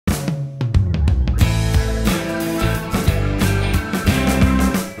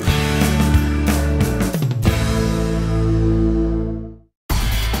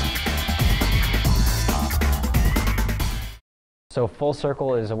So Full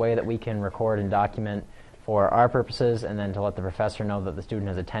Circle is a way that we can record and document for our purposes, and then to let the professor know that the student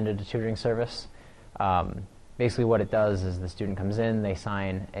has attended a tutoring service. Basically what it does is the student comes in, they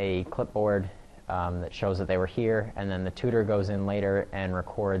sign a clipboard that shows that they were here, and then the tutor goes in later and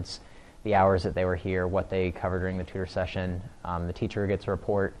records the hours that they were here, what they covered during the tutor session. The teacher gets a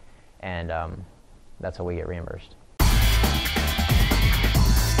report, and that's how we get reimbursed.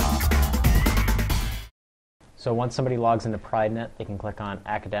 So once somebody logs into PrideNet, they can click on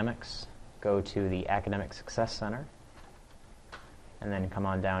Academics, go to the Academic Success Center, and then come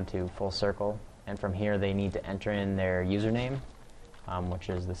on down to Full Circle. And from here they need to enter in their username, which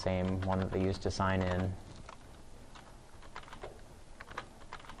is the same one that they used to sign in.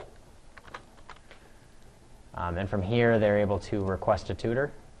 And from here they're able to request a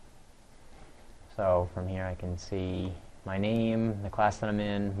tutor. So from here I can see my name, the class that I'm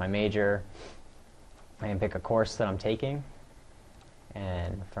in, my major. I can pick a course that I'm taking,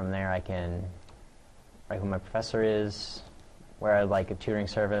 and from there I can write who my professor is, where I'd like a tutoring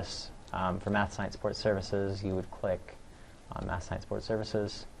service. For Math, Science, Sports Services, you would click on Math, Science, Sports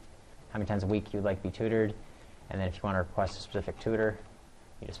Services, how many times a week you would like to be tutored, and then if you want to request a specific tutor,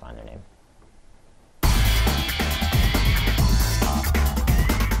 you just find their name.